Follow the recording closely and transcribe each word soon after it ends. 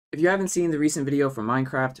If you haven't seen the recent video from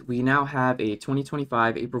Minecraft, we now have a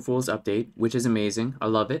 2025 April Fool's update, which is amazing. I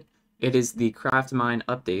love it. It is the CraftMine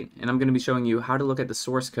update, and I'm going to be showing you how to look at the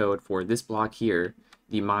source code for this block here,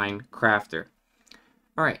 the Mine Crafter.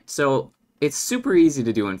 Alright, so it's super easy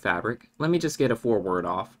to do in Fabric. Let me just get a foreword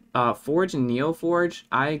off. Forge and NeoForge,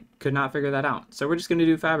 I could not figure that out. So we're just going to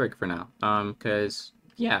do Fabric for now, because,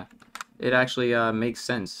 yeah, it actually makes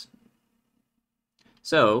sense.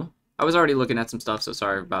 So, I was already looking at some stuff, so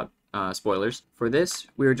sorry about spoilers. For this,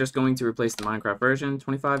 we are just going to replace the Minecraft version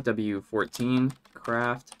 25W14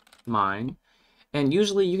 craft mine. And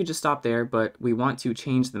usually you could just stop there, but we want to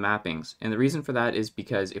change the mappings. And the reason for that is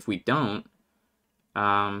because if we don't,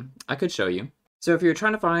 I could show you. So if you're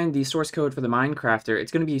trying to find the source code for the Minecrafter,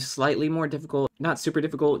 it's going to be slightly more difficult. Not super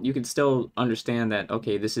difficult. You can still understand that,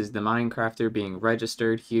 okay, this is the Minecrafter being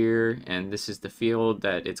registered here, and this is the field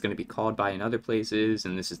that it's going to be called by in other places,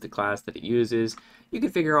 and this is the class that it uses. You can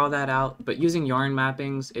figure all that out, but using yarn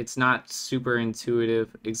mappings, it's not super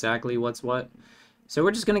intuitive exactly what's what. So we're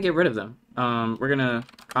just going to get rid of them. We're going to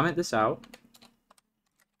comment this out.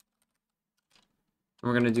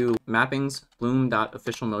 And we're going to do mappings,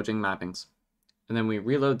 bloom.official Mojang mappings. And then we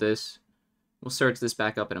reload this. We'll search this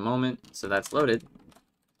back up in a moment. So that's loaded.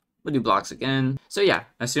 We'll do blocks again. So yeah,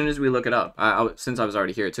 as soon as we look it up, since I was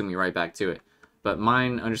already here, it took me right back to it. But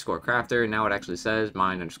mine_crafter, now it actually says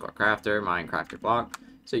mine_crafter, Minecrafter block.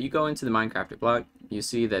 So you go into the Minecrafter block, you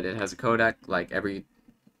see that it has a codec like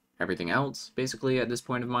everything else, basically, at this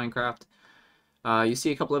point of Minecraft. You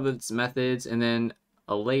see a couple of its methods, and then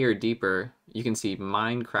a layer deeper, you can see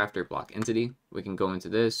Minecrafter block entity. We can go into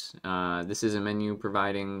this. This is a menu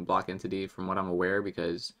providing block entity from what I'm aware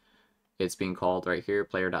because it's being called right here,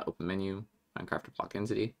 player.openMenu, Minecrafter block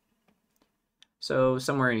entity. So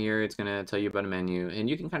somewhere in here, it's going to tell you about a menu, and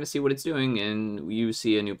you can kind of see what it's doing, and you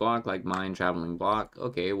see a new block like mine traveling block.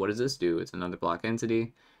 Okay, what does this do? It's another block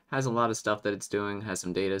entity. Has a lot of stuff that it's doing, has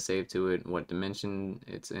some data saved to it, what dimension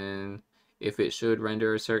it's in, if it should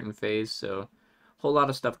render a certain phase, so whole lot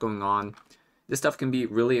of stuff going on. This stuff can be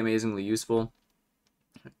really amazingly useful.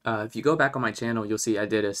 If you go back on my channel, you'll see I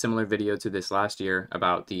did a similar video to this last year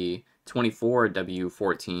about the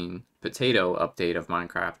 24W14 potato update of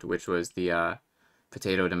Minecraft, which was the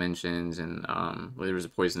potato dimensions, and there was a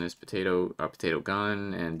poisonous potato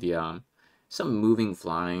gun, and the some moving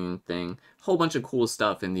flying thing. Whole bunch of cool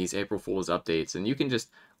stuff in these April Fool's updates, and you can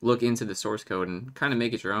just look into the source code and kind of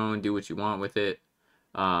make it your own, do what you want with it.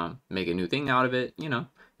 Make a new thing out of it, you know,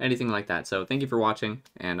 anything like that. So thank you for watching,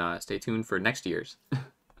 and stay tuned for next year's.